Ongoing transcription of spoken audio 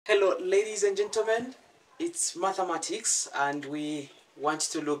Hello, ladies and gentlemen. It's mathematics, and we want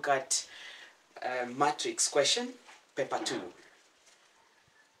to look at matrix question, paper 2.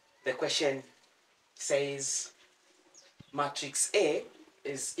 The question says matrix A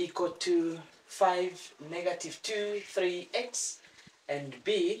is equal to 5, negative 2, 3x, and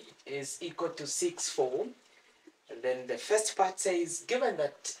B is equal to 6, 4. And then the first part says, given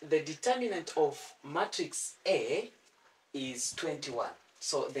that the determinant of matrix A is 21.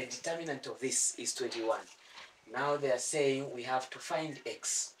 So the determinant of this is 21. Now they are saying we have to find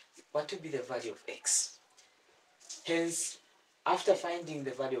x. What will be the value of x? Hence, after finding the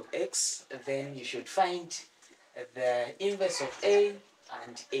value of x, then you should find the inverse of a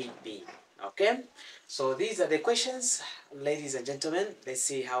and ab. Okay? So these are the questions, ladies and gentlemen. Let's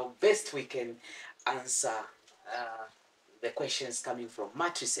see how best we can answer the questions coming from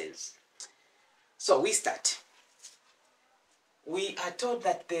matrices. So we start. We are told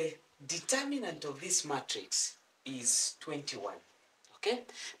that the determinant of this matrix is 21. Okay?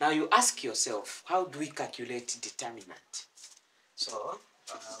 Now you ask yourself, how do we calculate determinant? So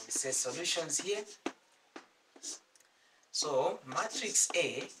we say solutions here. So matrix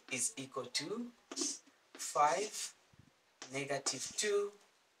A is equal to 5, negative 2,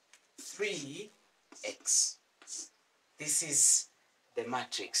 3x. This is the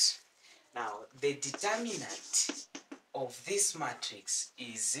matrix. Now the determinant of this matrix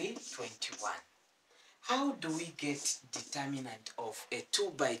is 21. How do we get determinant of a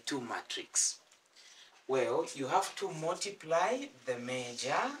 2 by 2 matrix? Well, you have to multiply the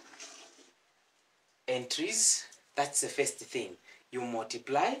major entries. That's the first thing. You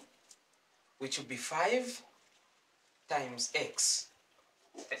multiply, which will be 5 times x.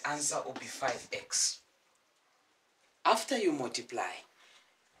 The answer will be 5x. After you multiply,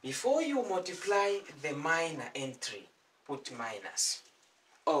 before you multiply the minor entry, put minus.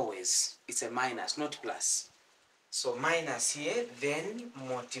 Always, it's a minus, not plus. So minus here, then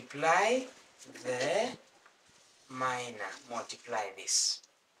multiply the minor, multiply this.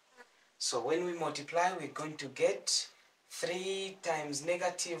 So when we multiply, we're going to get 3 times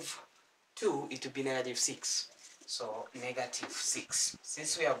negative 2, it will be negative 6. So negative 6.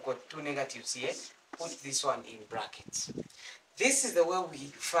 Since we have got 2 negatives here, put this one in brackets. This is the way we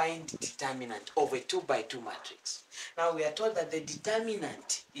find determinant of a 2 by 2 matrix. Now we are told that the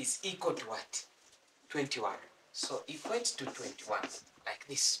determinant is equal to what? 21. So equate to 21, like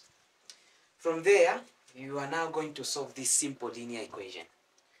this. From there, you are now going to solve this simple linear equation,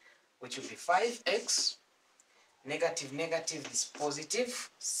 which will be 5x, negative negative is positive,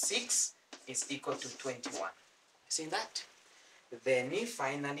 6 is equal to 21. See that? Then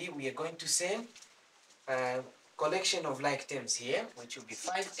finally, we are going to say collection of like terms here, which will be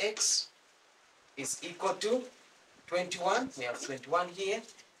 5x is equal to 21. We have 21 here.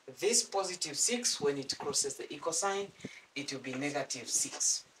 This positive 6, when it crosses the equal sign, it will be negative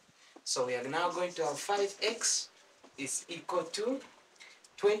 6. So we are now going to have 5x is equal to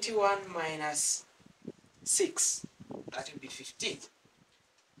 21 minus 6. That will be 15.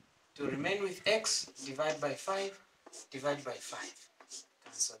 To remain with x, divide by 5, divide by 5.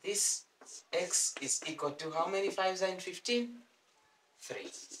 So this x is equal to how many 5s are in 15? 3.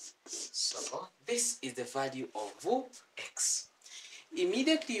 So this is the value of x.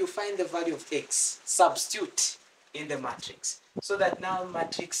 Immediately you find the value of x, substitute in the matrix. So that now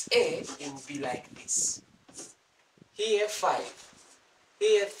matrix A will be like this. Here 5,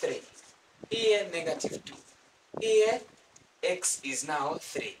 here 3, here negative 2, here x is now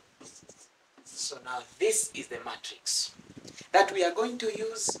 3. So now this is the matrix that we are going to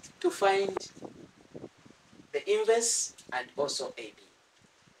use to find the inverse and also AB.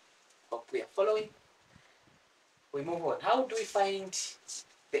 Hope we are following. We move on. How do we find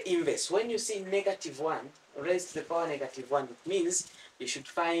the inverse? When you see negative 1 raised to the power negative 1, it means you should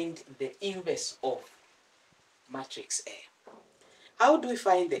find the inverse of matrix A. How do we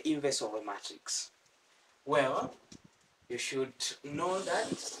find the inverse of a matrix? Well, you should know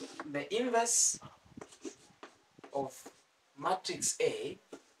that the inverse of matrix A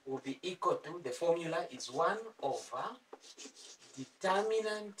will be equal to, the formula is 1 over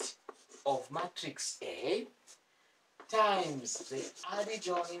determinant of matrix A times the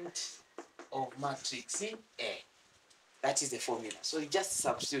adjoint of matrix A. That is the formula. So you just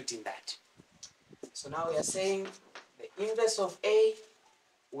substitute in that. So now we are saying the inverse of A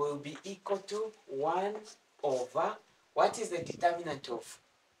will be equal to 1 over, what is the determinant of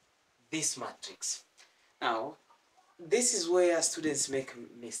this matrix? Now, this is where students make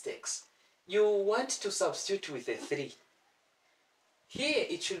mistakes. You want to substitute with a 3. Here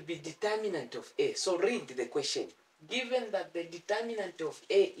it should be determinant of A. So read the question. given that the determinant of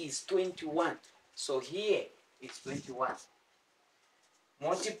A is 21, so here is 21,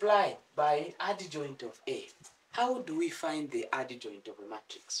 multiplied by adjoint of A. How do we find the adjoint of a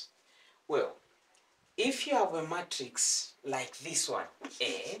matrix? Well, if you have a matrix like this one,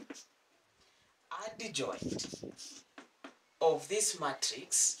 A, adjoint of this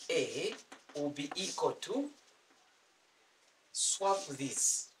matrix A will be equal to, swap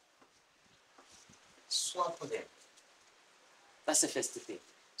these, swap them. That's the first thing.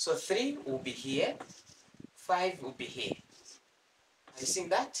 So 3 will be here, 5 will be here. Are you seeing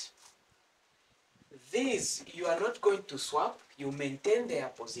that? These you are not going to swap, you maintain their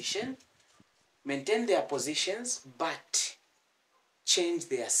position, maintain their positions, but change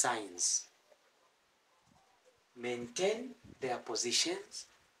their signs. Maintain their positions,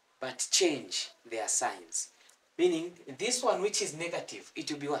 but change their signs. Meaning, this one which is negative,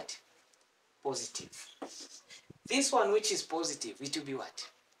 it will be what? Positive. This one which is positive, it will be what?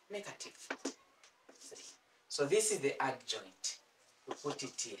 Negative. 3. So this is the adjoint. We put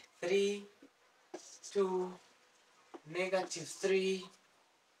it here. 3, 2, negative 3,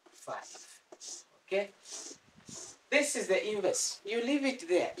 5. Okay? This is the inverse. You leave it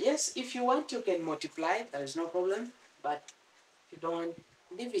there. Yes, if you want, you can multiply. There is no problem. But if you don't want,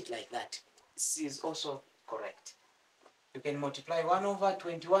 leave it like that. This is also correct. You can multiply 1 over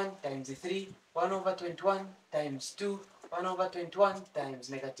 21 times 3, 1 over 21 times 2, 1 over 21 times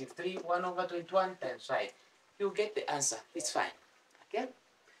negative 3, 1 over 21 times 5. You get the answer. It's fine. Okay?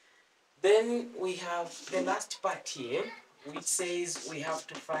 Then we have the last part here, which says we have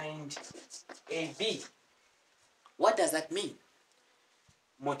to find AB. What does that mean?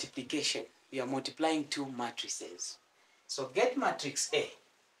 Multiplication. We are multiplying two matrices. So get matrix A,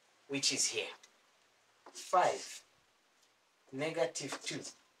 which is here. 5, negative 2,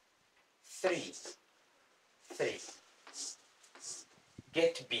 3, 3.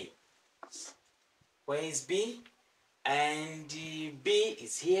 Get B. Where is B? And B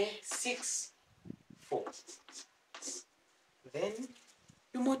is here, 6, 4. Then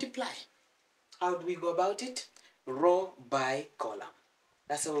you multiply. How do we go about it? Row by column.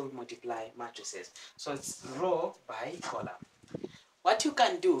 That's how we multiply matrices. So it's row by column. What you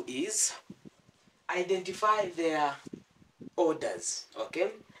can do is identify their orders,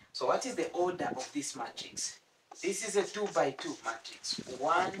 okay? So what is the order of this matrix? This is a 2 by 2 matrix.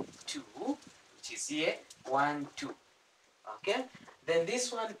 1, 2, which is here, 1, 2. Okay? Then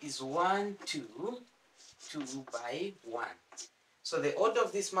this one is 1, 2, 2 by 1. So the order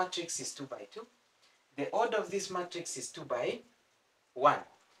of this matrix is 2 by 2. The order of this matrix is 2 by 1.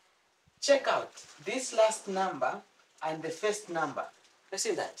 Check out this last number and the first number. You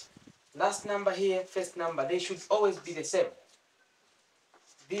see that? Last number here, first number, they should always be the same.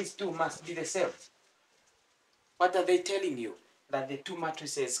 These two must be the same. What are they telling you? That the two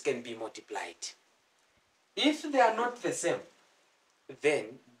matrices can be multiplied. If they are not the same, then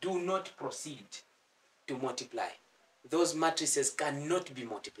do not proceed to multiply. Those matrices cannot be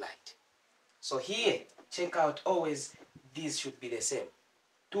multiplied. So here, check out always these should be the same.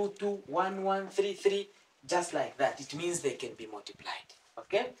 2, 2, 1, 1, 3, 3, just like that. It means they can be multiplied.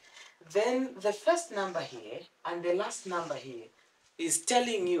 Okay? Then the first number here and the last number here is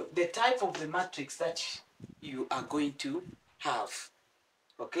telling you the type of the matrix that you are going to have.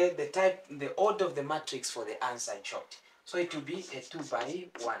 Okay? The type, the order of the matrix for the answer in short. So it will be a 2 by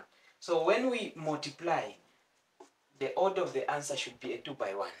 1. So when we multiply, the order of the answer should be a 2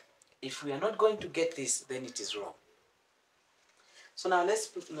 by 1. If we are not going to get this, then it is wrong. So now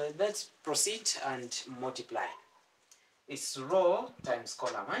let's proceed and multiply. It's row times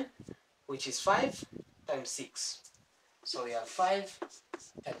column, right? Which is 5 times 6. So we have 5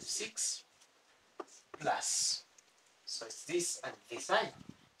 times 6 plus. So it's this and this sign.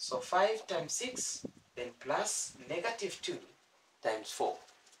 So 5 times 6, then plus negative 2 times 4.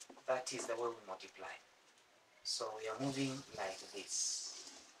 That is the way we multiply. So we are moving like this.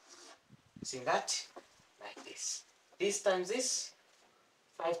 See that? Like this. This times this,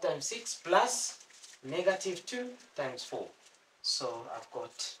 5 times 6 plus negative 2 times 4. So I've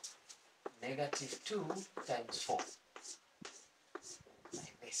got negative 2 times 4.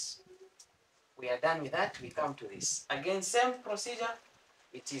 Like this. We are done with that, we come to this. Again, same procedure.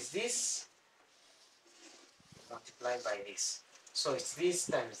 It is this multiplied by this. So it's this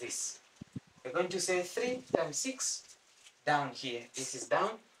times this. We're going to say 3 times 6 down here. This is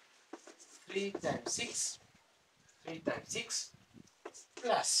down. 3 times 6. 3 times 6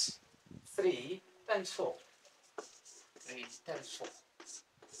 plus 3 times 4. 3 times 4.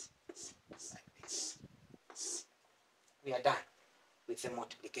 Like this. We are done with the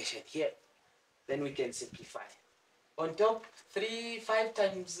multiplication here. Then we can simplify. On top, 5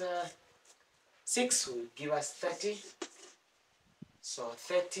 times 6 will give us 30. So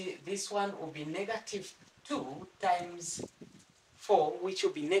 30, this one will be negative 2 times 4, which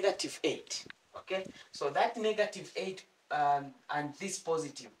will be negative 8. Okay, so that negative 8 and this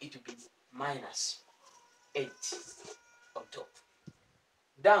positive, it will be minus 8 on top.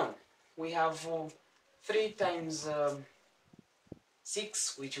 Down, we have 3 times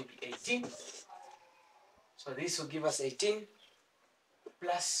 6, which will be 18. So this will give us 18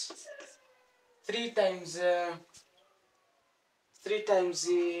 plus 3 times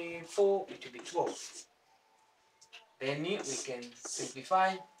 4, it will be 12. Then we can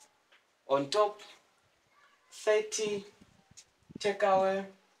simplify. On top, 30 take away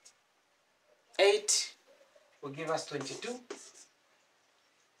 8 will give us 22.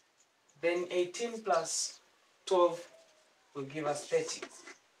 Then 18 plus 12 will give us 30.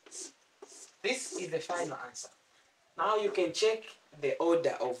 This is the final answer. Now you can check the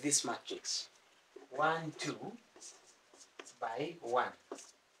order of this matrix. 1, 2 by 1,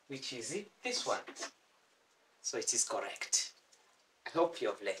 which is this one. So it is correct. I hope you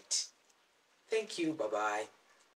have learned. Thank you. Bye-bye.